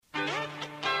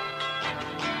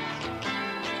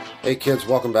Hey kids,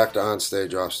 welcome back to On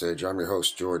Stage, Off Stage. I'm your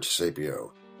host, George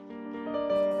Sapio.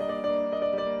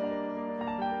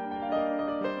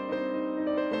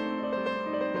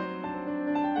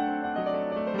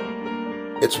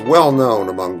 It's well known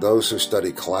among those who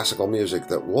study classical music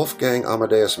that Wolfgang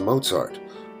Amadeus Mozart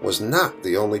was not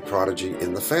the only prodigy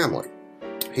in the family.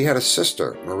 He had a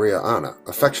sister, Maria Anna,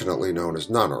 affectionately known as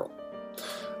Nannerl.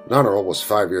 Nannerl was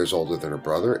 5 years older than her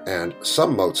brother, and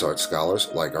some Mozart scholars,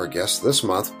 like our guest this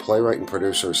month, playwright and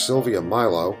producer Sylvia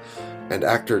Milo, and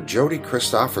actor Jody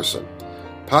Christopherson,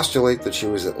 postulate that she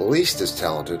was at least as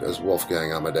talented as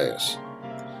Wolfgang Amadeus.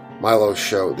 Milo's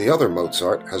show, The Other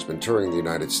Mozart, has been touring the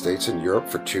United States and Europe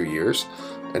for 2 years,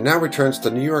 and now returns to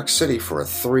New York City for a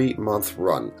 3-month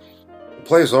run. The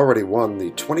play has already won the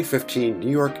 2015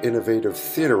 New York Innovative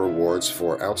Theater Awards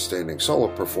for Outstanding Solo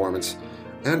Performance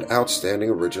and Outstanding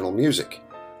Original Music,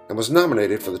 and was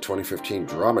nominated for the 2015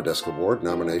 Drama Desk Award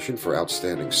nomination for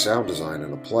Outstanding Sound Design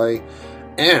in a Play,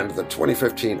 and the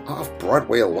 2015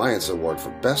 Off-Broadway Alliance Award for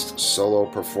Best Solo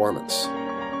Performance.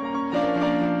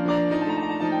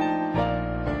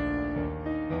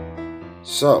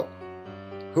 So,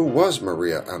 who was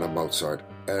Maria Anna Mozart,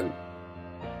 and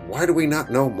why do we not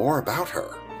know more about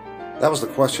her? That was the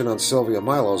question on Sylvia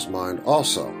Milo's mind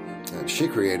also, and she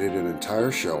created an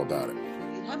entire show about it.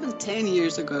 It happened 10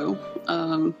 years ago.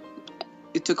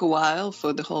 It took a while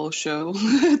for the whole show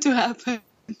to happen.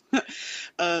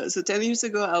 So 10 years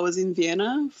ago, I was in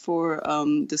Vienna for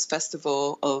this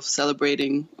festival of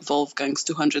celebrating Wolfgang's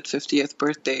 250th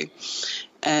birthday.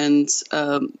 And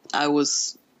I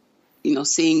was,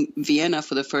 seeing Vienna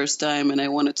for the first time, and I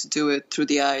wanted to do it through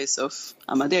the eyes of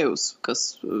Amadeus,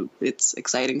 because it's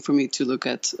exciting for me to look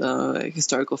at a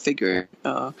historical figure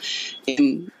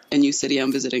in a new city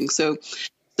I'm visiting. So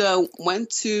I went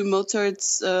to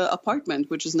Mozart's apartment,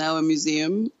 which is now a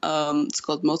museum. It's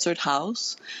called Mozart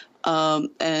House.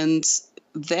 And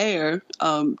there,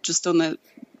 just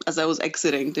as I was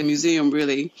exiting the museum,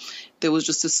 really, there was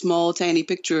just a small, tiny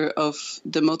picture of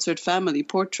the Mozart family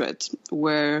portrait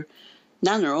where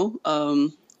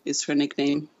Nannerl, is her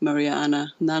nickname, Maria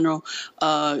Anna Nannerl,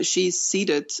 she's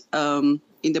seated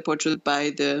in the portrait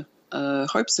by the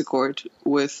harpsichord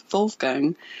with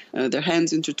Wolfgang, their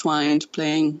hands intertwined,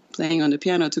 playing on the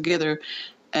piano together,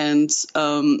 and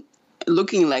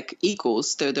looking like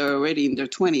equals. They're already in their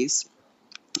 20s.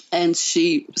 And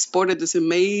she sported this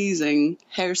amazing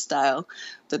hairstyle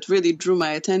that really drew my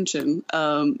attention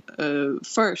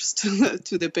first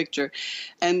to the picture.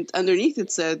 And underneath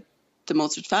it said, the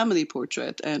Mozart family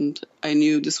portrait. And I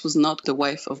knew this was not the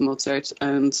wife of Mozart,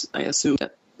 and I assumed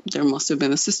that there must have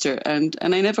been a sister, and I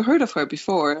never heard of her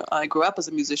before. I grew up as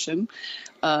a musician,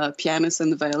 pianist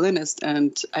and violinist,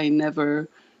 and I never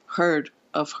heard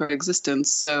of her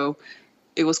existence. So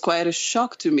it was quite a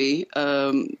shock to me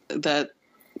that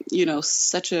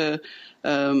such a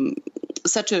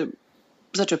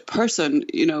person,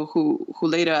 who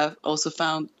later I've also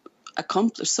found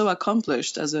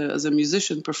accomplished as a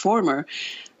musician performer.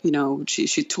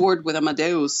 She toured with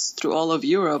Amadeus through all of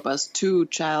Europe as 2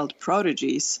 child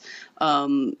prodigies,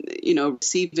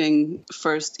 receiving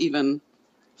first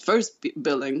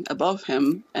billing above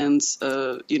him, and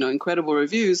incredible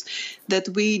reviews that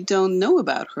we don't know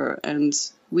about her. And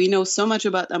we know so much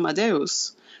about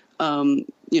Amadeus.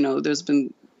 There's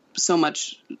been so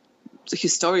much, the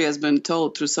history has been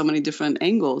told through so many different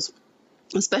angles,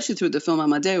 especially through the film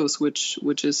Amadeus, which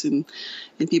is in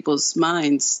people's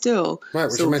minds still. Right,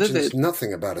 which so mentions vivid.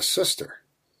 Nothing about a sister.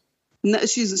 No,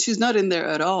 she's not in there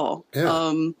at all. Yeah.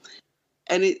 And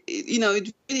it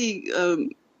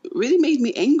really made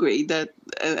me angry that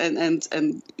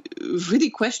and really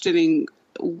questioning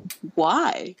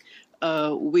why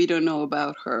we don't know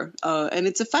about her. And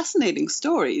it's a fascinating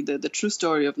story. The true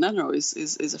story of Nannerl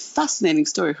is a fascinating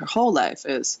story. Her whole life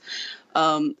is.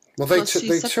 Well, they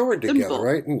toured together,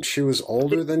 right? And she was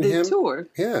older than him? They toured.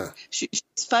 Yeah. She's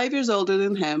 5 years older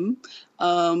than him.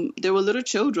 They were little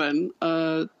children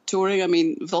touring. I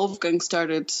mean, Wolfgang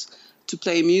started to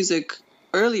play music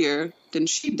earlier than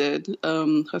she did.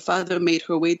 Her father made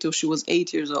her wait till she was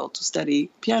 8 years old to study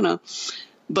piano.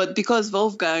 But because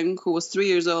Wolfgang, who was 3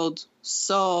 years old,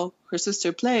 saw her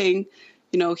sister playing,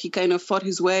 he kind of fought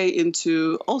his way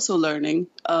into also learning.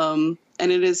 And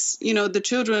it is, the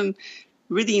children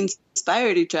really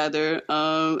inspired each other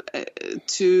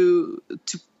to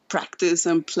practice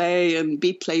and play and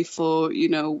be playful,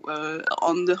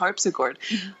 on the harpsichord.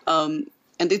 And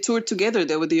they toured together.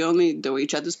 They were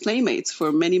each other's playmates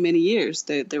for many, many years.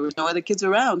 There were no other kids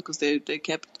around because they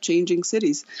kept changing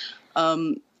cities.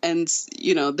 and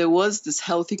there was this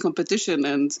healthy competition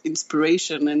and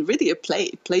inspiration, and really a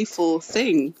playful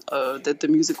thing that the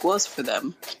music was for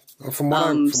them. Well, from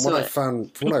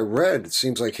what I read, it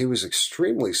seems like he was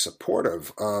extremely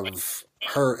supportive of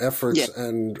her efforts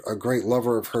and a great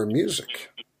lover of her music.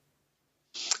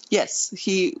 Yes,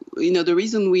 the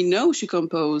reason we know she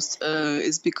composed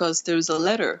is because there's a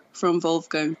letter from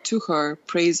Wolfgang to her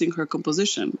praising her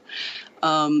composition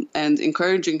and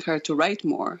encouraging her to write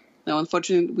more. Now,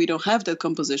 unfortunately, we don't have that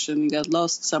composition. It got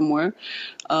lost somewhere.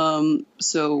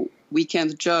 So we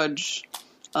can't judge.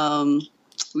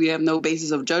 We have no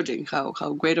basis of judging how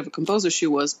great of a composer she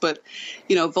was. But,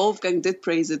 Wolfgang did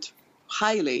praise it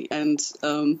highly, and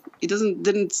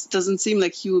it doesn't seem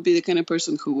like he would be the kind of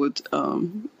person who would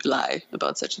lie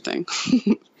about such a thing.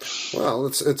 Well,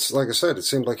 it's like I said, it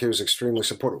seemed like he was extremely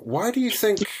supportive. Why do you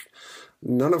think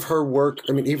none of her work,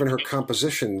 I mean, even her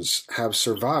compositions, have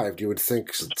survived? You would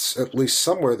think at least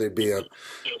somewhere there'd be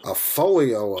a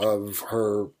folio of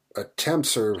her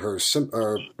attempts or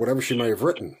or whatever she may have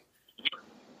written.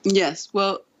 Yes,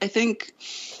 well, I think,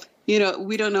 we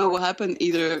don't know what happened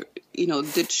either.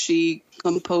 Did she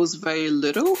compose very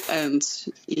little and,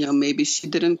 maybe she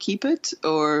didn't keep it,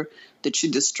 or did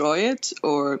she destroy it,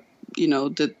 or,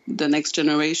 did the next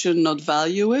generation not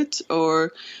value it,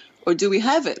 or do we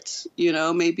have it?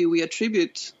 Maybe we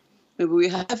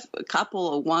have a couple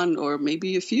or one or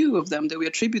maybe a few of them that we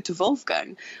attribute to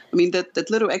Wolfgang. I mean,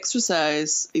 that little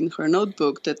exercise in her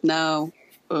notebook that now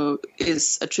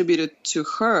is attributed to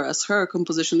her as her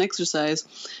composition exercise,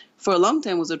 for a long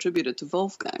time was attributed to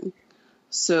Wolfgang.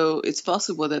 So it's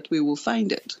possible that we will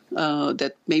find it,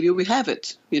 that maybe we have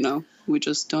it, we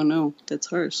just don't know. That's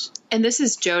hers. And this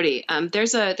is Jody.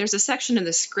 There's a section in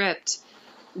the script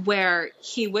where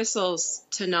he whistles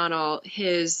to Nanal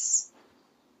his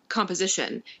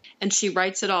composition, and she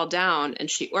writes it all down and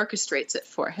she orchestrates it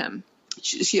for him.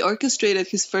 She orchestrated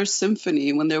his first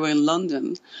symphony when they were in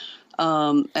London.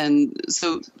 And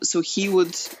so he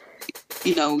would,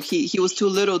 he was too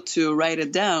little to write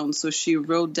it down. So she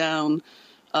wrote down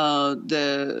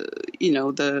the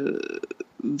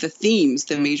themes,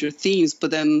 the major themes,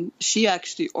 but then she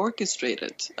actually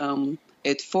orchestrated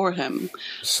it for him.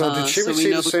 So did she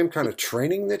receive the same kind of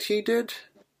training that he did?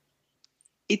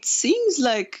 It seems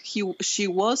like she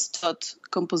was taught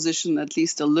composition at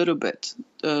least a little bit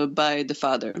by the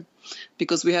father,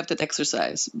 because we have that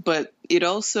exercise. But it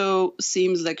also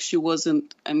seems like she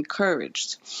wasn't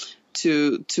encouraged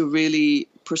to really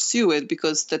pursue it,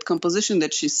 because that composition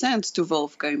that she sent to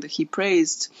Wolfgang that he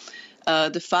praised,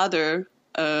 the father,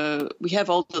 we have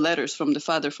all the letters from the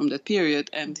father from that period,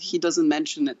 and he doesn't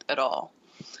mention it at all.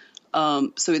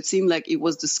 So it seemed like it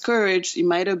was discouraged. It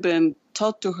might have been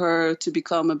taught to her to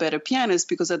become a better pianist,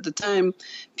 because at the time,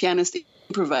 pianists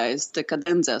improvised the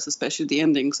cadenzas, especially the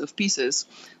endings of pieces.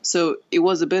 So it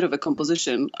was a bit of a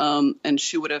composition, and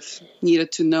she would have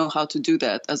needed to know how to do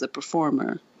that as a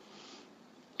performer.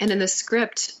 And in the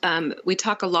script, we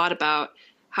talk a lot about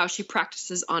how she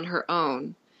practices on her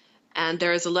own. And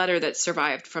there is a letter that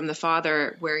survived from the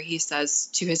father where he says,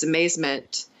 to his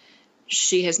amazement,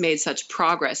 she has made such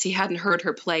progress. He hadn't heard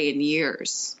her play in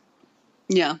years.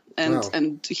 Yeah,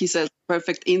 and he says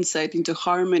perfect insight into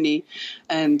harmony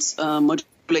and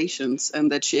modulations,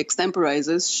 and that she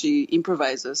extemporizes, she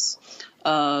improvises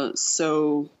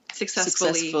so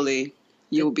successfully.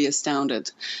 You'll be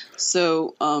astounded.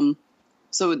 So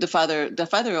the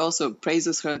father also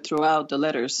praises her throughout the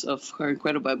letters of her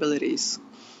incredible abilities.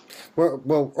 Well,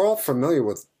 we're all familiar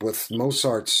with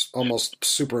Mozart's almost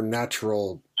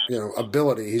supernatural,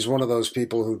 ability. He's one of those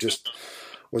people who just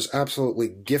was absolutely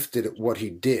gifted at what he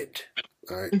did.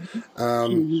 Right?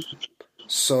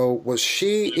 So was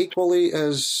she equally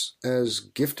as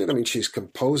gifted? I mean, she's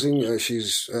composing.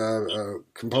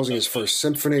 Composing his first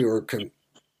symphony, or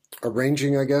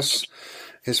arranging, I guess,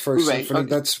 his first symphony.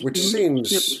 Which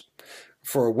seems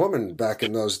for a woman back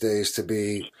in those days to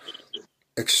be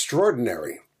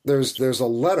extraordinary. There's a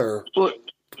letter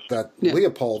that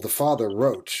Leopold, the father,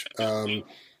 wrote, and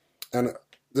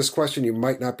this question you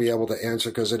might not be able to answer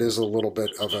because it is a little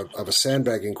bit of a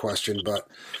sandbagging question, but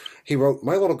he wrote,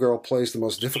 "My little girl plays the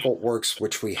most difficult works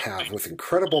which we have with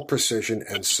incredible precision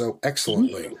and so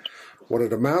excellently. What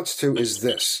it amounts to is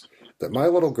this, that my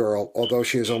little girl, although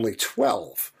she is only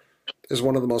 12, is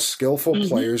one of the most skillful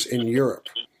players in Europe."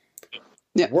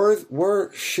 Yeah.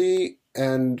 Were she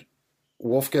and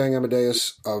Wolfgang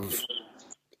Amadeus of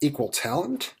equal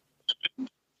talent?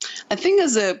 I think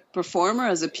as a performer,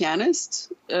 as a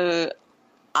pianist, it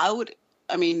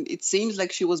seems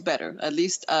like she was better, at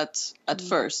least at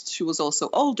first. She was also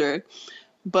older,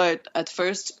 But at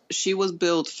first, she was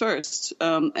billed first,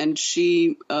 and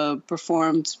she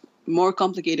performed more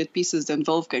complicated pieces than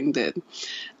Wolfgang did.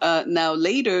 Now,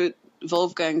 later,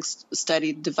 Wolfgang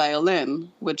studied the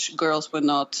violin, which girls were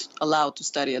not allowed to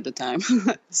study at the time.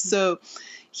 So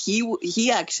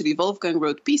he actually, Wolfgang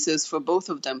wrote pieces for both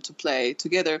of them to play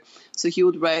together. So he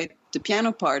would write the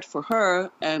piano part for her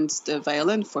and the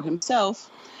violin for himself.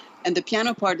 And the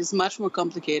piano part is much more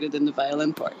complicated than the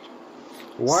violin part.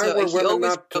 Why So were he women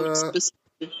always not... wrote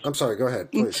I'm sorry, go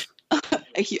ahead, please.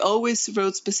 he always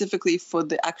wrote specifically for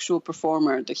the actual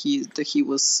performer that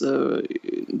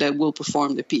will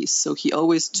perform the piece. So he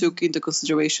always took into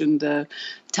consideration the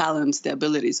talents, the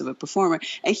abilities of a performer.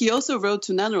 And he also wrote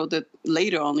to Nannerl that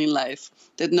later on in life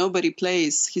that nobody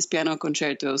plays his piano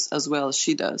concertos as well as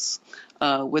she does,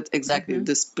 with exactly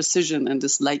this precision and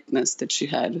this lightness that she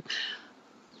had.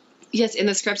 Yes, in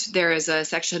the script there is a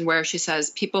section where she says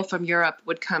people from Europe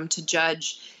would come to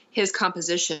judge his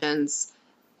compositions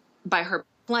by her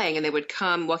playing, and they would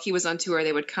come while he was on tour.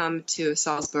 They would come to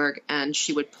Salzburg, and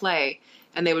she would play,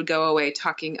 and they would go away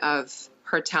talking of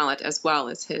her talent as well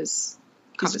as his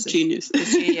composition. Genius.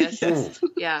 His genius. Yes.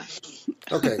 Yeah.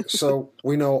 Okay, so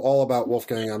we know all about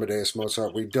Wolfgang Amadeus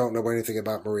Mozart. We don't know anything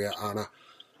about Maria Anna.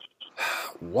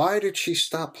 Why did she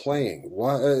stop playing?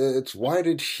 Why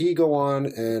did he go on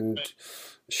and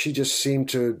she just seemed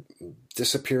to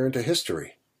disappear into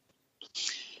history?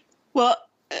 Well,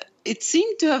 it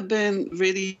seemed to have been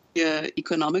really an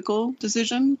economical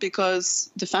decision because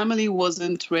the family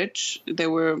wasn't rich. They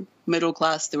were middle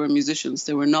class. They were musicians.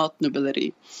 They were not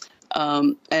nobility.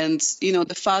 And,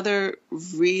 the father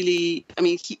really,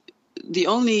 the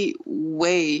only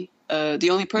way, the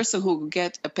only person who could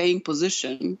get a paying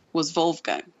position was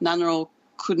Wolfgang. Nannerl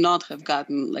could not have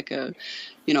gotten like a,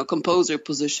 composer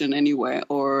position anywhere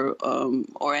or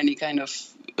any kind of,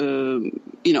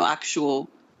 actual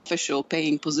official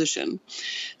paying position.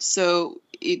 So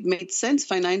it made sense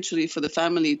financially for the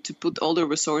family to put all their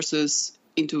resources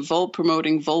into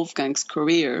promoting Wolfgang's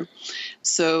career.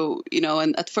 So,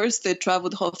 and at first the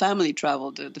whole family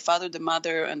traveled, the father, the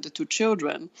mother, and the two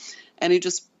children. And it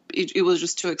was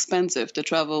just too expensive, the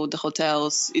travel, the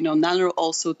hotels. Nannerl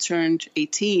also turned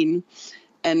 18,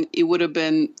 and it would have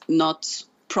been not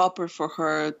proper for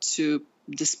her to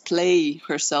display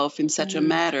herself in such a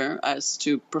manner as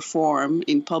to perform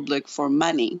in public for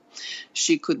money.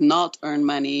 She could not earn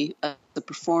money as a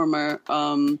performer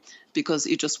because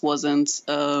it just wasn't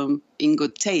in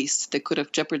good taste. They could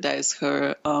have jeopardized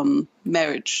her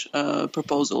marriage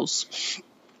proposals.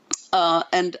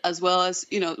 And as well as,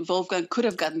 Wolfgang could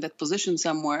have gotten that position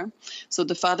somewhere. So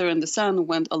the father and the son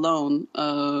went alone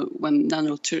when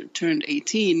Nannerl turned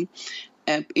 18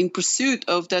 in pursuit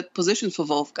of that position for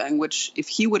Wolfgang, which if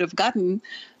he would have gotten,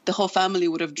 the whole family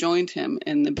would have joined him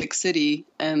in the big city,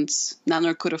 and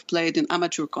Nannerl could have played in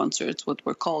amateur concerts, what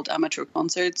were called amateur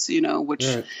concerts, which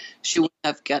she wouldn't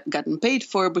have gotten paid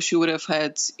for, but she would have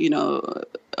had,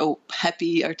 a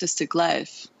happy artistic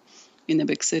life in the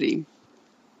big city.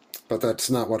 But that's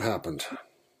not what happened.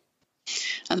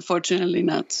 Unfortunately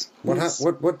not.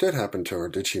 What did happen to her?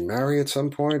 Did she marry at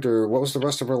some point, or what was the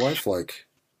rest of her life like?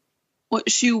 Well,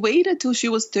 she waited till she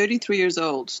was 33 years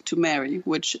old to marry,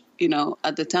 which,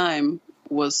 at the time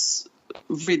was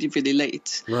really, really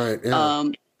late. Right, yeah.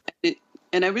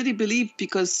 And I really believe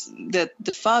because that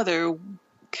the father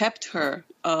kept her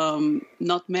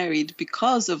not married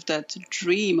because of that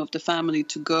dream of the family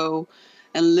to go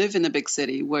and live in a big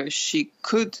city where she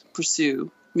could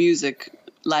pursue music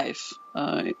life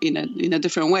in a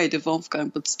different way than Wolfgang,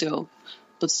 but still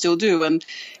do. And,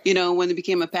 when it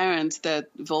became apparent that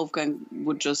Wolfgang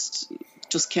would just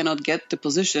cannot get the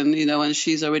position, and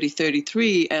she's already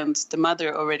 33 and the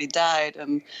mother already died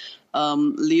and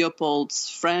Leopold's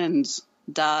friend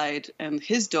died and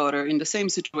his daughter in the same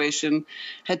situation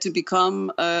had to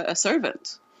become a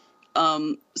servant.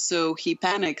 So he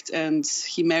panicked and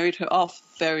he married her off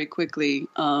very quickly,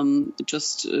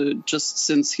 just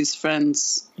since his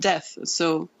friend's death.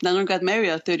 So Nannerl got married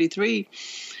at 33.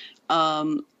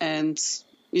 And,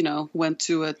 went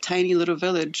to a tiny little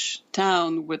village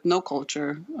town with no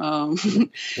culture.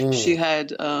 She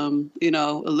had, a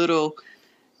little,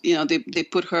 they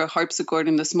put her harpsichord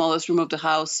in the smallest room of the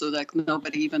house so that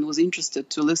nobody even was interested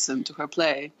to listen to her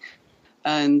play.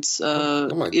 And,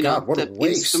 oh my God, what a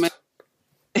waste.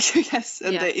 Yes,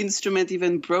 and the instrument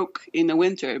even broke in the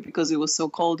winter because it was so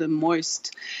cold and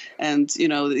moist. And,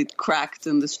 it cracked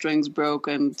and the strings broke.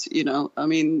 And,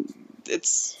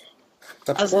 it's...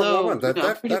 That poor woman, that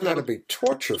had to be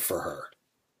torture for her.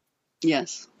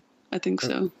 Yes, I think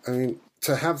so.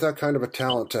 To have that kind of a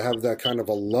talent, to have that kind of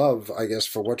a love, I guess,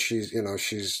 for what she's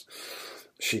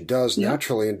she does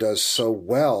naturally and does so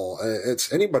well.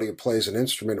 It's anybody who plays an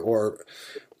instrument or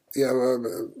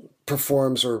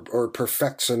performs or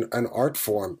perfects an art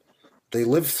form, they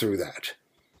live through that.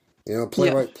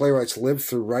 Playwrights live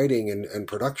through writing and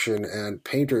production, and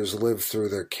painters live through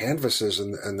their canvases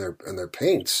and their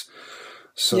paints.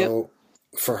 So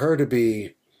for her to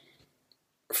be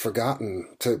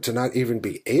forgotten, to not even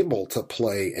be able to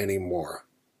play anymore,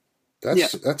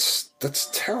 that's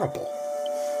terrible.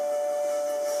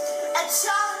 A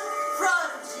child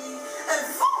prodigy, a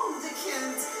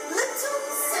wunderkind, little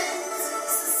Saint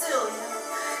Cecilia,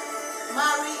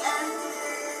 Marie Anne,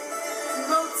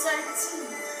 Mozart.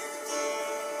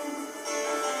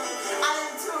 I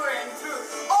am touring through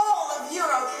all of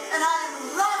Europe, and I am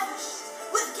lavished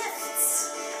with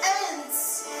gifts and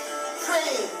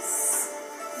praise.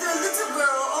 The little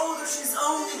girl, although she's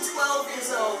only 12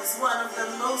 years old, is one of the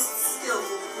most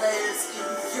skillful players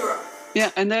in Europe.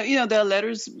 Yeah, and there are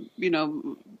letters,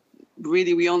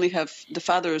 really we only have the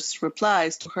father's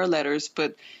replies to her letters,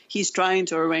 but he's trying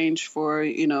to arrange for,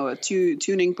 a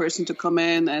tuning person to come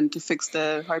in and to fix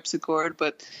the harpsichord,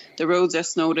 but the roads are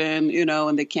snowed in,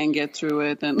 and they can't get through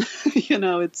it. And,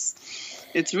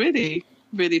 it's really,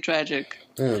 really tragic.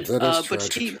 Yeah, that is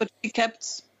tragic. But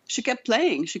she kept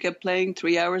playing. She kept playing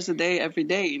 3 hours a day, every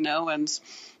day, and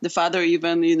the father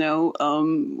even,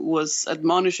 was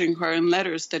admonishing her in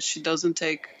letters that she doesn't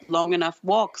take long enough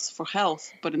walks for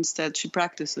health, but instead she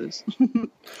practices.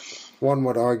 One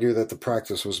would argue that the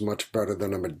practice was much better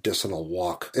than a medicinal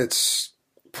walk. It's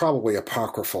probably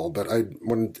apocryphal, but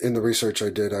when in the research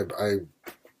I did, I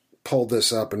pulled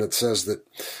this up, and it says that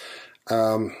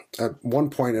at one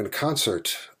point in a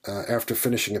concert, after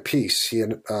finishing a piece,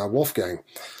 Wolfgang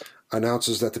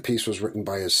announces that the piece was written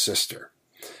by his sister.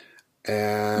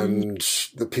 And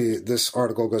this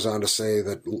article goes on to say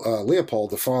that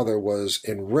Leopold, the father, was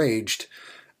enraged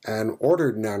and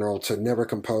ordered Nannerl to never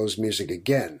compose music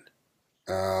again.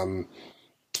 I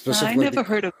never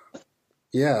heard of it.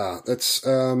 Yeah, that's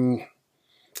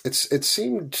it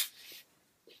seemed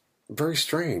very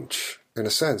strange in a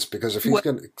sense, because if he's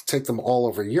going to take them all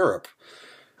over Europe,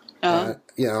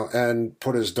 and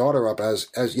put his daughter up as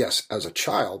a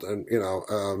child, and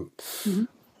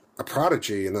a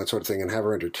prodigy and that sort of thing, and have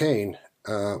her entertain,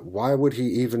 why would he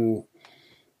even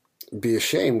be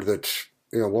ashamed that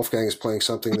Wolfgang is playing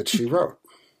something that she wrote?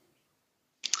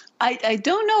 I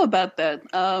don't know about that.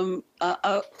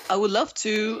 I would love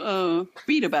to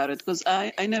read about it, because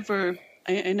I never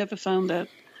found that.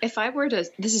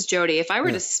 This is Jody. If I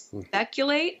were to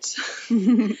speculate,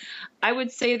 I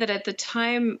would say that at the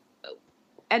time,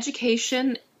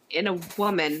 education in a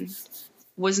woman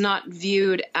was not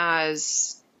viewed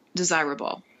as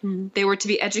desirable. Mm-hmm. They were to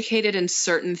be educated in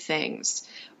certain things,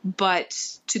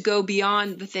 but to go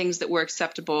beyond the things that were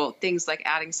acceptable, things like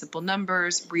adding simple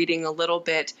numbers, reading a little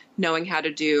bit, knowing how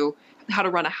to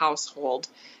run a household,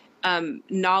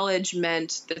 knowledge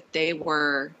meant that they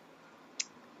were,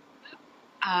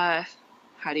 how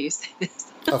do you say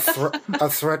this? a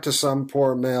threat to some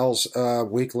poor male's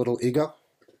weak little ego?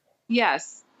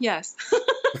 Yes.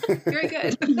 Very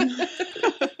good.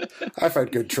 I've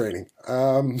had good training.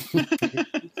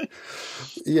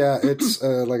 It's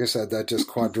like I said, that just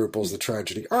quadruples the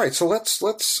tragedy. All right, so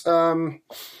let's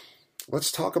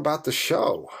talk about the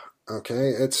show.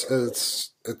 Okay, it's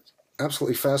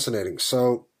absolutely fascinating.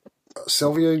 So,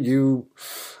 Sylvia, you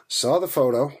saw the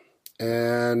photo,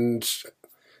 and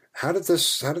how did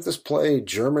this play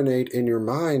germinate in your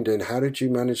mind, and how did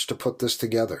you manage to put this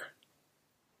together?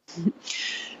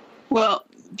 Well,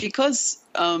 because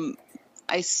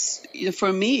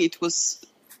for me it was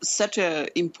such a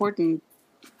important.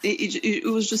 It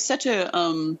was just such a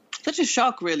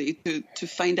shock, really, to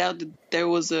find out that there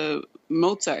was a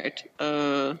Mozart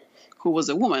who was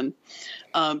a woman.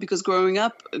 Because growing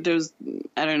up,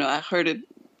 I heard it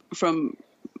from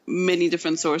many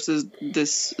different sources.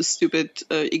 This stupid,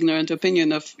 ignorant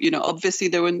opinion of obviously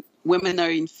women are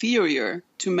inferior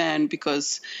to men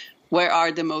because. Where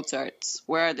are the Mozarts?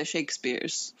 Where are the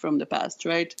Shakespeares from the past,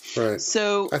 right? Right.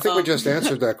 So I think we just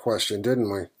answered that question,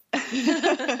 didn't we?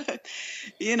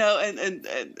 And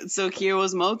so here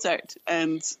was Mozart,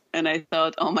 and I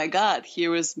thought, oh my God,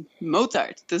 here is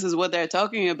Mozart. This is what they're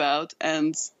talking about,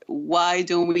 and why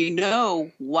don't we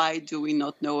know? Why do we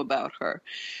not know about her?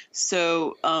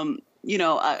 So,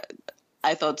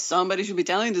 I thought somebody should be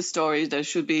telling the story. There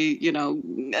should be,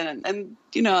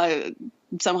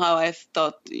 somehow I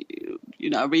thought,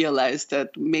 I realized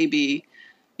that maybe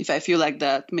if I feel like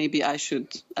that, maybe I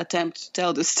should attempt to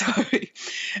tell the story.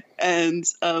 And,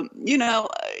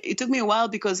 it took me a while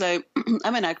because I'm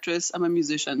an actress, I'm a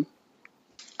musician.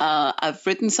 I've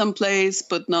written some plays,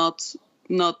 but not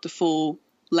the full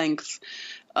length.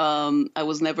 I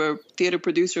was never a theater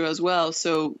producer as well,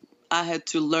 so I had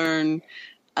to learn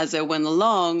as I went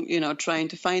along, trying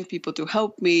to find people to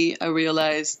help me. I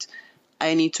realized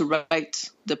I need to write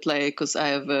the play because I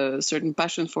have a certain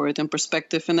passion for it and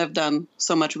perspective, and I've done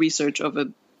so much research over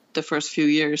the first few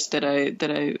years that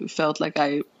I felt like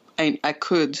I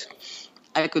could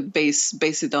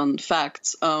base it on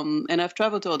facts. And I've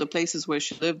traveled to all the places where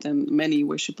she lived and many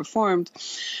where she performed.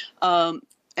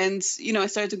 And I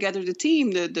started to gather the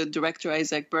team, the director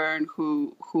Isaac Byrne,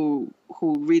 who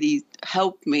really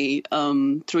helped me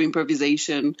through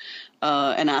improvisation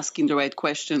and asking the right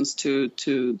questions to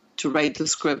write the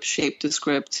script, shape the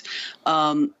script.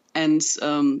 And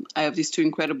I have these two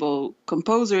incredible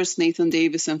composers, Nathan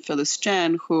Davis and Phyllis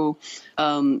Chan, who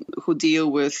deal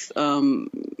with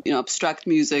abstract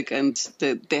music, and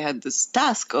they had this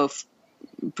task of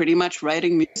pretty much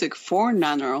writing music for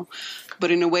Nannerl, but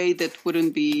in a way that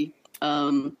wouldn't be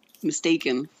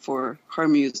mistaken for her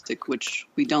music, which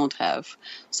we don't have.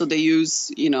 So they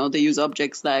use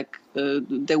objects like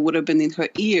that would have been in her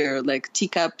ear, like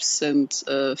teacups and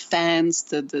fans,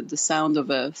 the sound of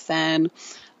a fan,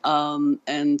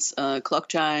 and clock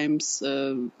chimes,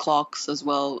 clocks as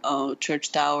well,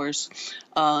 church towers,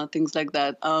 things like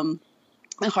that, a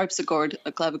harpsichord,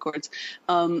 clavichords,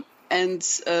 and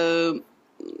I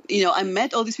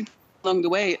met all these people along the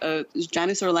way.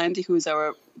 Janice Orlandi, who is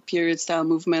our period style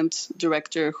movement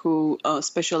director, who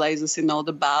specializes in all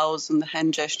the bows and the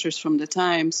hand gestures from the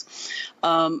times.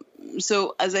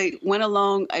 So as I went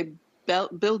along, I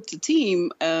built the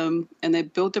team, and I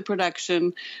built the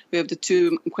production. We have the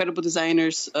two incredible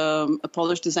designers, a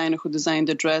Polish designer who designed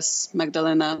the dress,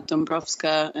 Magdalena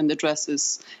Dąbrowska, and the dress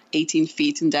is 18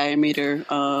 feet in diameter.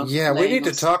 We need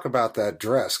to talk about that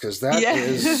dress, because that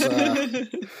is,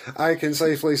 I can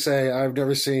safely say I've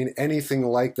never seen anything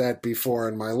like that before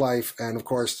in my life. And of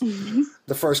course,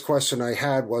 the first question I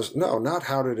had was, no, not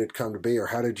how did it come to be, or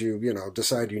how did you,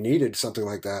 decide you needed something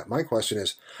like that? My question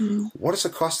is, what does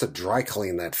it cost to dry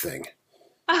clean that thing?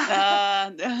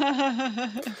 But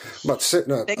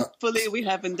thankfully, we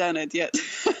haven't done it yet.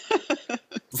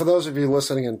 For those of you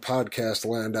listening in podcast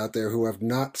land out there who have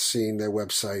not seen their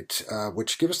website,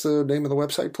 which give us the name of the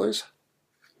website, please.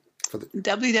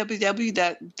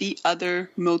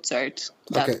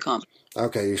 www.theothermozart.com.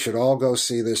 Okay, you should all go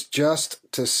see this just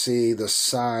to see the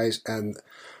size and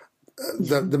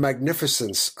the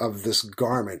magnificence of this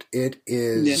garment. It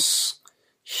is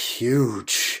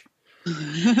huge.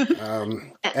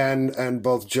 And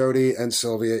both Jody and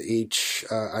Sylvia each,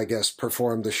 I guess,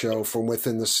 performed the show from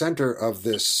within the center of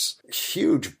this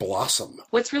huge blossom.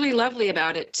 What's really lovely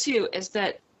about it, too, is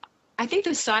that I think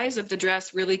the size of the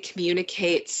dress really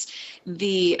communicates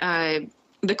the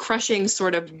crushing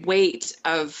sort of weight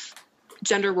of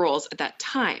gender roles at that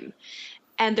time.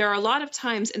 And there are a lot of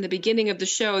times in the beginning of the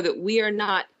show that we are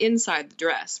not inside the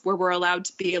dress, where we're allowed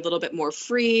to be a little bit more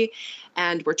free,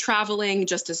 and we're traveling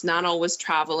just as Nannerl was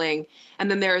traveling.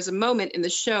 And then there is a moment in the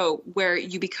show where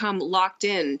you become locked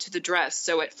in to the dress,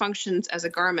 so it functions as a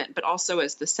garment, but also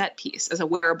as the set piece, as a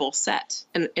wearable set,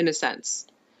 in a sense.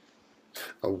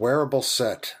 A wearable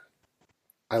set.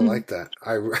 I like that.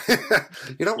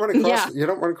 You don't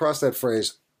run across that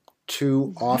phrase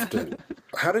too often.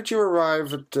 How did you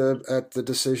arrive at the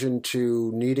decision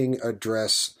to needing a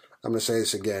dress, I'm going to say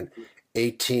this again,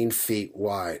 18 feet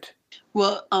wide?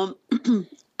 Well,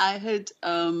 I had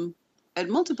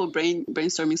multiple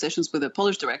brainstorming sessions with a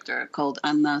Polish director called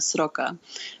Anna Sroka,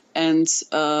 and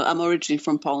I'm originally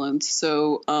from Poland.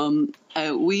 So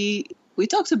we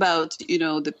talked about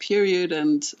the period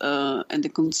and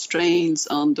the constraints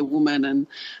on the woman and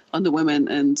on the women,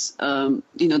 and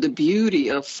the beauty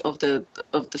of the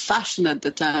fashion at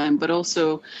the time, but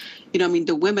also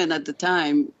the women at the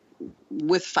time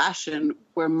with fashion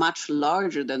were much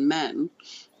larger than men.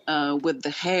 With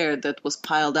the hair that was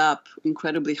piled up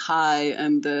incredibly high,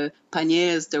 and the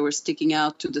paniers that were sticking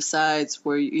out to the sides,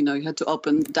 where you had to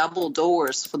open double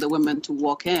doors for the women to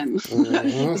walk in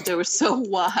because they were so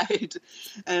wide,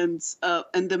 and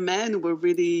the men were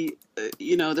really,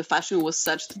 the fashion was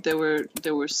such that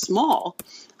they were small.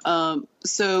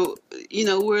 So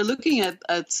we're looking at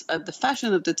the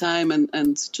fashion of the time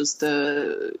and just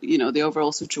the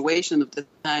overall situation of the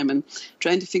time, and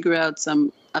trying to figure out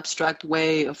some abstract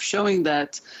way of showing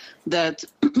that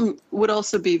would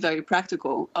also be very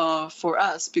practical for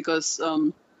us, because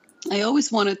I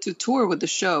always wanted to tour with the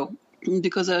show,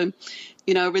 because I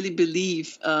really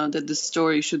believe that the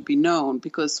story should be known,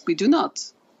 because we do not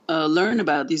learn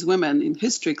about these women in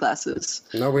history classes.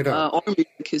 No, we don't. Or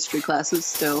music history classes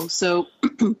still. So,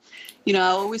 I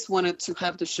always wanted to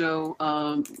have the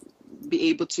show be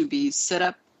able to be set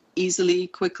up easily,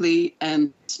 quickly,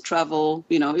 and travel.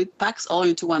 It packs all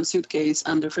into one suitcase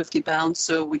under 50 pounds,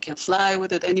 so we can fly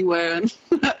with it anywhere.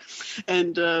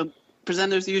 And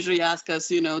presenters usually ask us,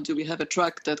 do we have a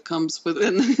truck that comes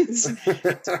within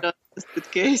the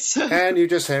suitcase? And you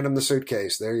just hand them the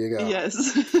suitcase. There you go.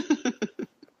 Yes.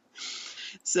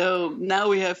 So now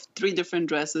we have 3 different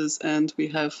dresses, and we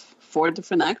have 4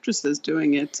 different actresses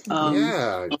doing it.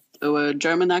 Yeah. So a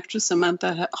German actress,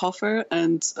 Samantha Hofer,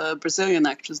 and a Brazilian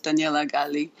actress, Daniela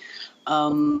Galli.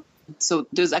 So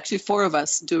there's actually 4 of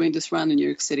us doing this run in New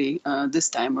York City this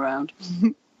time around.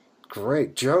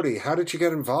 Great. Jody, how did you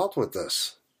get involved with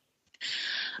this?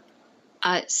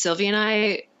 Sylvia and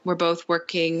I were both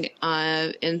working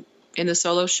in the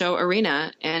solo show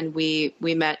arena, and we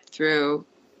met through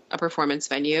a performance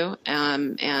venue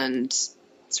and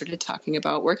started talking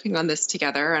about working on this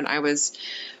together. And I was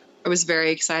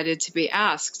very excited to be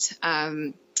asked.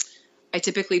 I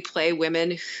typically play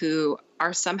women who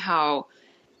are somehow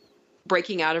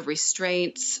breaking out of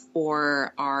restraints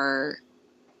or are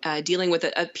dealing with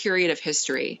a period of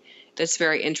history that's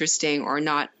very interesting or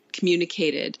not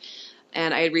communicated.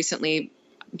 And I had recently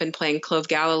been playing Clove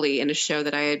Galilee in a show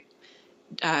that I had,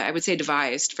 I would say,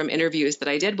 devised from interviews that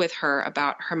I did with her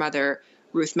about her mother,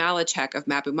 Ruth Malachek of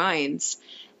Mabu Mines.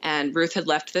 And Ruth had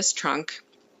left this trunk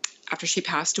after she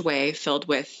passed away, filled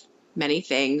with many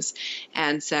things,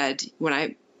 and said,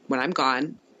 when I'm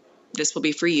gone, this will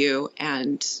be for you.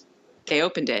 And they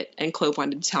opened it, and Clove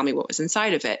wanted to tell me what was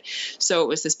inside of it. So it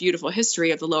was this beautiful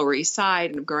history of the Lower East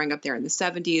Side and growing up there in the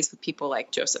 70s with people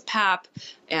like Joseph Papp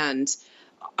and,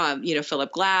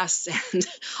 Philip Glass and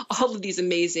all of these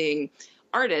amazing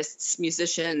artists,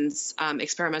 musicians,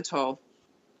 experimental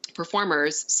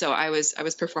performers. So I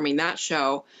was performing that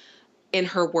show in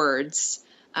her words,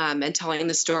 and telling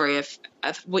the story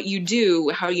of what you do,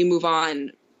 how you move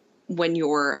on when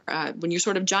you're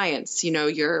sort of giants,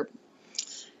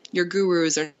 your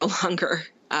gurus are no longer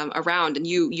around, and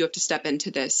you have to step into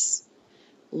this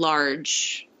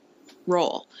large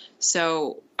role.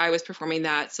 So I was performing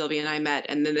that, Sylvia and I met,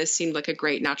 and then this seemed like a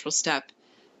great natural step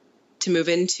to move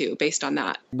into based on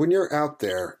that. When you're out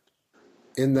there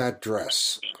in that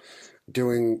dress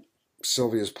doing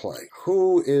Sylvia's play,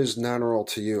 who is Nannerl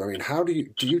to you? I mean, how do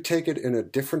you take it in a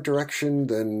different direction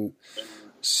than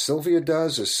Sylvia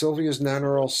does? Is Sylvia's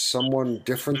Nannerl someone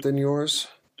different than yours?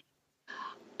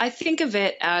 I think of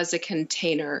it as a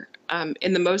container,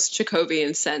 in the most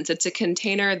Chekhovian sense. It's a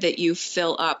container that you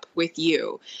fill up with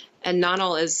you. And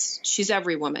Nannerl she's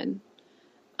every woman.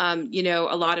 A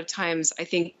lot of times I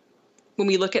think when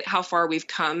we look at how far we've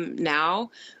come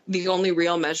now, the only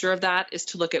real measure of that is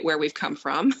to look at where we've come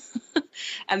from.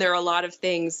 And there are a lot of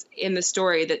things in the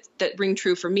story that ring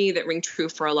true for me, that ring true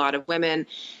for a lot of women.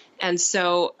 And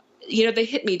so, they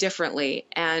hit me differently,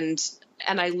 and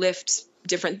I lift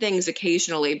different things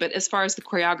occasionally. But as far as the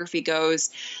choreography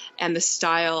goes and the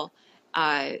style,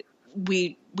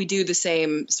 we do the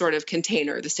same sort of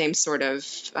container, the same sort of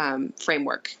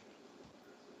framework.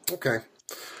 Okay.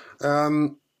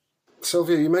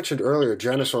 Sylvia, you mentioned earlier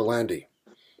Janice Orlandi.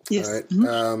 Yes. Right?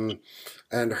 Mm-hmm.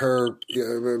 And her,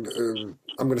 I'm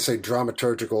going to say,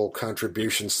 dramaturgical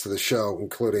contributions to the show,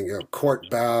 including court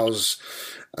bows,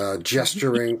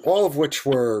 gesturing, all of which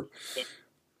were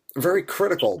very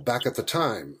critical back at the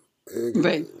time.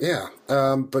 Right. Yeah.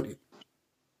 But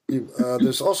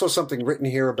there's also something written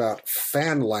here about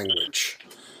fan language.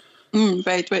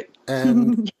 Right.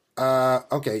 And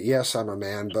okay, yes, I'm a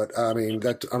man, but I mean,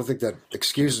 I don't think that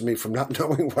excuses me from not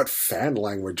knowing what fan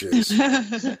language is.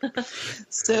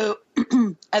 So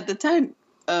at the time,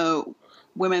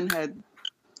 women had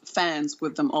fans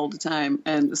with them all the time,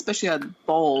 and especially at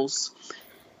balls,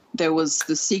 there was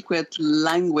the secret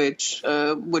language,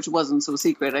 which wasn't so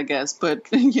secret, I guess, but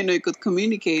you could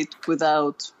communicate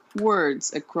without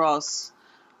words across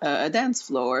a dance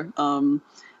floor.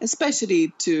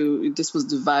 Especially this was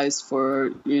devised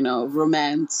for,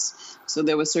 romance. So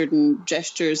there were certain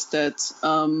gestures that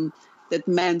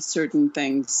meant certain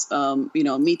things.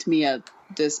 Meet me at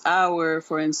this hour,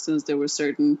 for instance. There were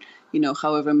certain,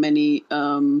 however many,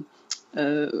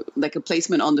 like a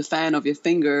placement on the fan of your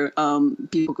finger,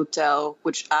 people could tell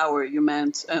which hour you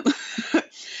meant.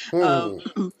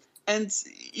 And,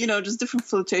 just different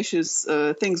flirtatious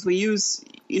things we use.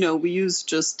 We use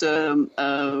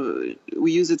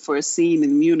it for a scene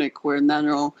in Munich where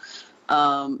Nannerl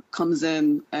comes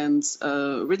in and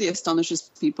really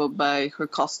astonishes people by her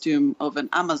costume of an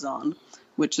Amazon,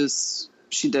 which is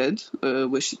she did,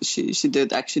 where she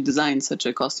did actually design such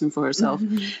a costume for herself,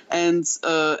 and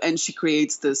she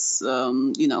creates this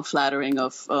flattering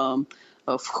of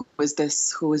who is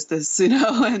this,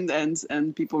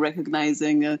 and people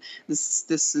recognizing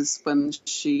this is when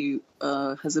she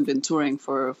hasn't been touring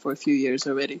for a few years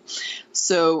already.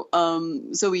 So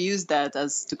we use that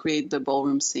as to create the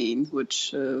ballroom scene,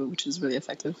 which is really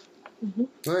effective.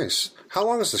 Nice. How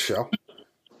long is the show?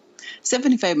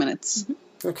 75 minutes.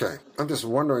 Okay. I'm just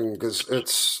wondering, because it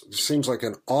seems like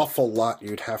an awful lot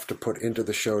you'd have to put into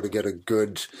the show to get a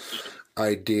good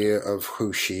idea of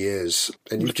who she is.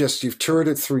 And you've toured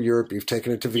it through Europe, you've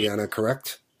taken it to Vienna,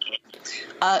 correct?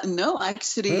 No,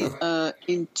 actually,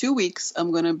 in 2 weeks,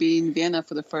 I'm going to be in Vienna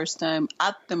for the first time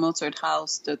at the Mozart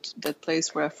house, that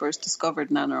place where I first discovered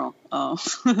Nannerl,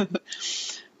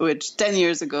 which 10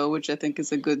 years ago, which I think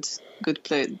is a good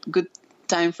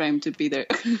time frame to be there.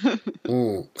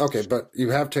 Okay, but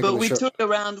you have taken the show. Toured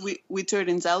around. We toured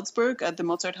in Salzburg at the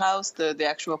Mozart house, the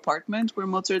actual apartment where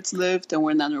Mozart lived and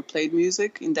where Nannerl played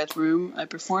music. In that room, I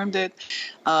performed it.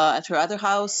 At her other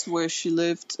house where she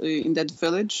lived in that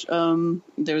village,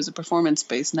 there is a performance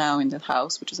space now in that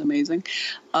house, which is amazing.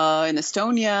 In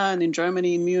Estonia and in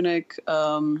Germany, in Munich,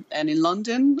 and in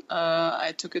London,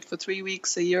 I took it for 3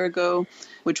 weeks a year ago,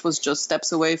 which was just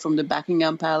steps away from the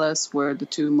Buckingham Palace where the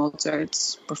two Mozarts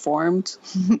performed.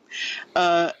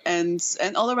 And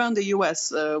all around the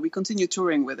U.S., we continue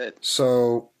touring with it.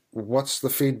 So what's the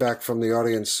feedback from the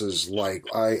audiences like?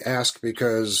 I ask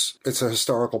because it's a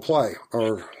historical play,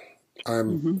 or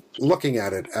I'm looking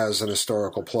at it as an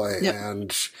historical play,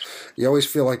 and you always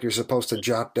feel like you're supposed to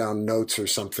jot down notes or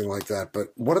something like that.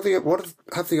 But what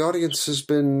have the audiences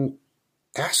been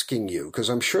asking you? Because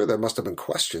I'm sure there must have been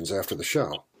questions after the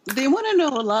show. They want to know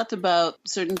a lot about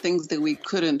certain things that we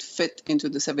couldn't fit into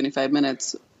the 75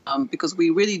 minutes, because we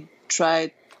really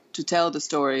tried to tell the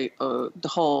story, the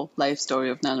whole life story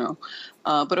of Nannerl.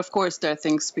 But of course, there are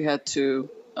things we had to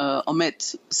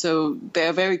omit. So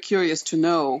they're very curious to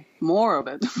know more of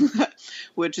it,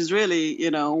 which is really,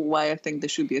 why I think there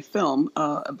should be a film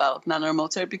about Nannerl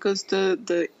Mozart, because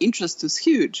the interest is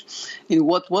huge in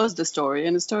what was the story,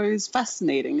 and the story is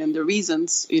fascinating, and the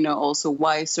reasons, also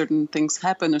why certain things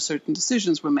happen or certain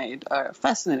decisions were made are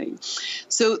fascinating.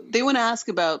 So they want to ask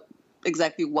about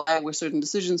exactly why were certain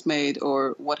decisions made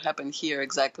or what happened here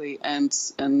exactly, and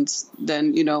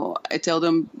then I tell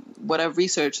them what I've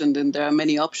researched, and then there are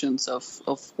many options of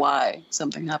why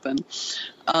something happened,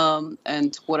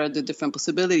 and what are the different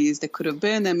possibilities that could have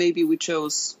been, and maybe we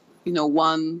chose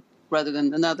one rather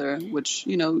than another, which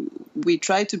we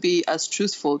try to be as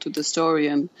truthful to the story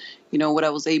and what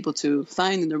I was able to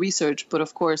find in the research, but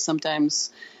of course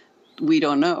sometimes we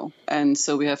don't know, and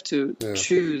so we have to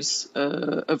choose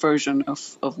a version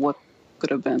of what could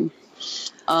have been.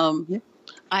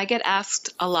 I get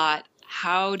asked a lot,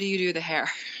 how do you do the hair?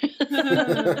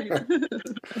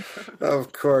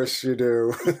 Of course you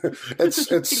do.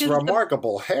 It's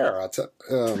remarkable hair.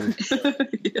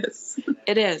 Yes,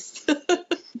 it is.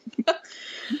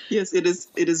 Yes, it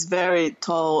is very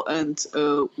tall, and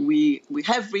we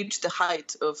have reached the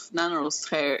height of Nannerl's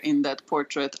hair in that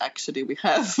portrait. Actually, we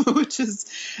have, which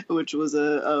was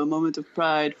a moment of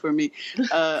pride for me.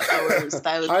 Our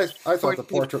stylist. I thought the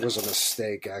portrait was a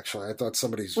mistake. Actually, I thought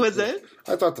somebody's. Was it?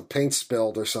 I thought the paint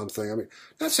spilled or something. I mean,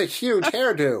 that's a huge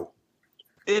hairdo.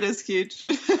 It is huge.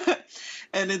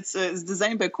 And it's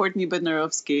designed by Courtney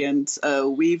Bednarowski, and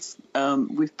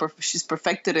she's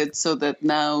perfected it so that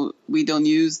now we don't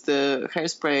use the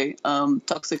hairspray,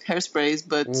 toxic hairsprays,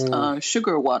 but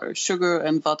sugar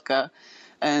and vodka,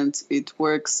 and it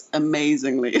works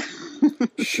amazingly.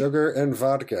 Sugar and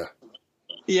vodka.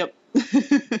 Yep.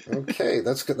 Okay,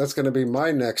 that's going to be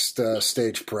my next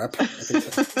stage prep.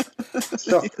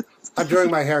 So, I'm doing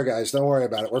my hair, guys. Don't worry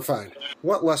about it. We're fine.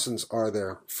 What lessons are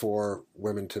there for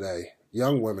women today?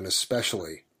 Young women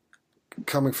especially,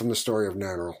 coming from the story of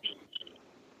Nannerl?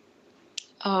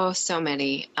 Oh, so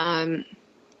many. I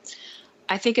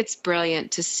think it's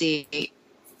brilliant to see,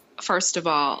 first of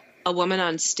all, a woman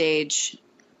on stage,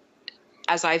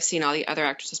 as I've seen all the other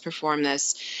actresses perform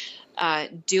this,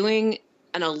 doing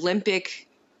an Olympic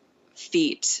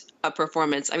feat of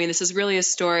performance. I mean, this is really a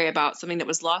story about something that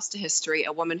was lost to history,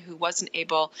 a woman who wasn't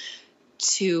able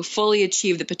to fully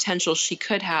achieve the potential she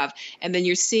could have. And then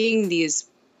you're seeing these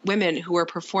women who are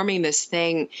performing this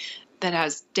thing that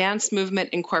has dance movement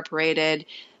incorporated,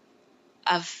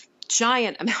 a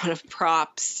giant amount of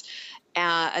props,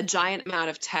 a giant amount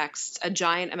of text, a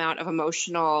giant amount of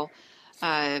emotional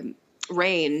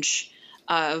range,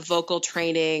 vocal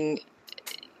training,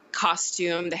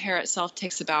 costume. The hair itself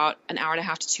takes about an hour and a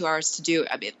half to 2 hours to do.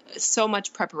 I mean, so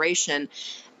much preparation.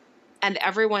 And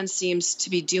everyone seems to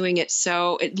be doing it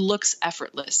so it looks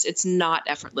effortless. It's not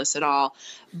effortless at all.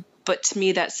 But to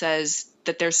me, that says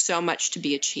that there's so much to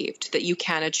be achieved, that you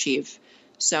can achieve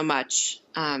so much,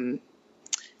 and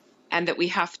that we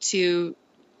have to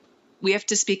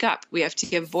speak up. We have to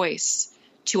give voice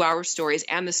to our stories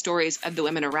and the stories of the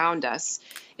women around us.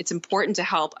 It's important to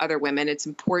help other women. It's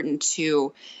important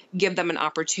to give them an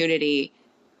opportunity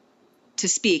to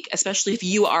speak, especially if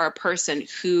you are a person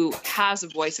who has a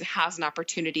voice and has an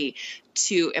opportunity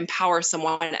to empower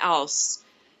someone else,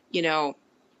 you know,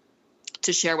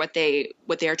 to share what they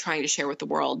are trying to share with the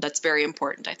world. That's very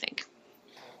important, I think.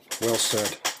 Well said.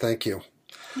 Thank you.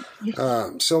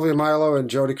 Sylvia, Milo, and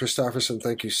Jody Christopherson,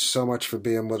 thank you so much for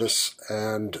being with us.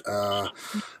 And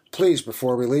please,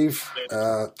 before we leave,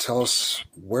 tell us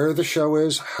where the show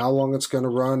is, how long it's going to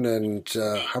run, and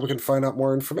how we can find out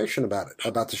more information about it,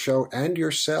 about the show and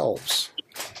yourselves.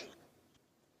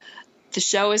 The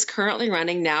show is currently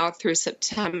running now through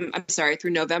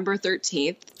November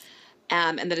 13th,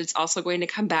 and that it's also going to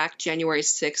come back January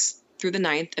 6th through the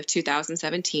 9th of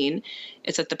 2017.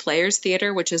 It's at the Players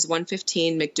Theater, which is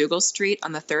 115 McDougal Street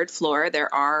on the 3rd floor.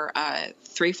 There are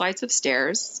 3 flights of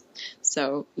stairs.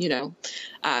 So, you know,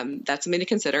 that's something to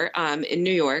consider in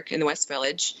New York, in the West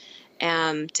Village.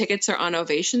 Tickets are on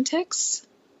Ovation Tix,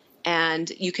 and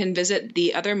you can visit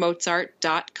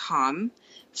theothermozart.com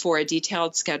for a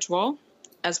detailed schedule,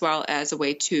 as well as a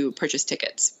way to purchase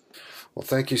tickets. Well,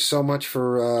 thank you so much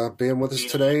for being with us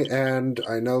today, and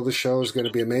I know the show is going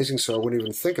to be amazing, so I wouldn't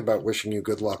even think about wishing you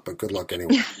good luck, but good luck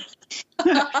anyway.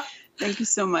 Thank you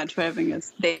so much for having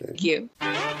us. Thank you.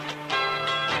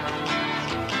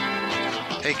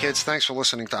 Hey kids, thanks for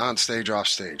listening to On Stage, Off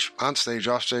Stage. On Stage,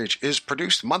 Off Stage is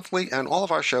produced monthly, and all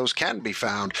of our shows can be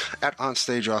found at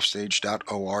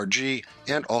onstageoffstage.org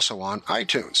and also on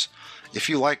iTunes. If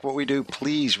you like what we do,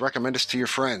 please recommend us to your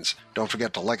friends. Don't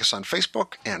forget to like us on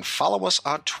Facebook and follow us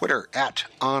on Twitter at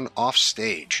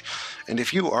OnOffStage. And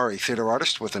if you are a theater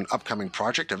artist with an upcoming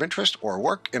project of interest or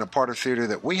work in a part of theater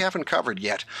that we haven't covered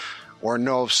yet, or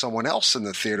know of someone else in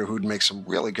the theater who'd make some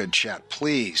really good chat,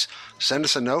 please send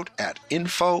us a note at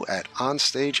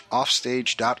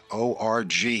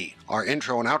info@onstageoffstage.org. Our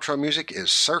intro and outro music is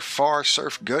Surf Far,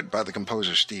 Surf Good by the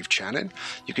composer Steve Channon.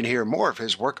 You can hear more of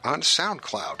his work on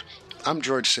SoundCloud. I'm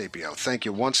George Sapio. Thank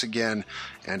you once again,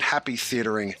 and happy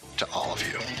theatering to all of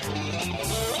you.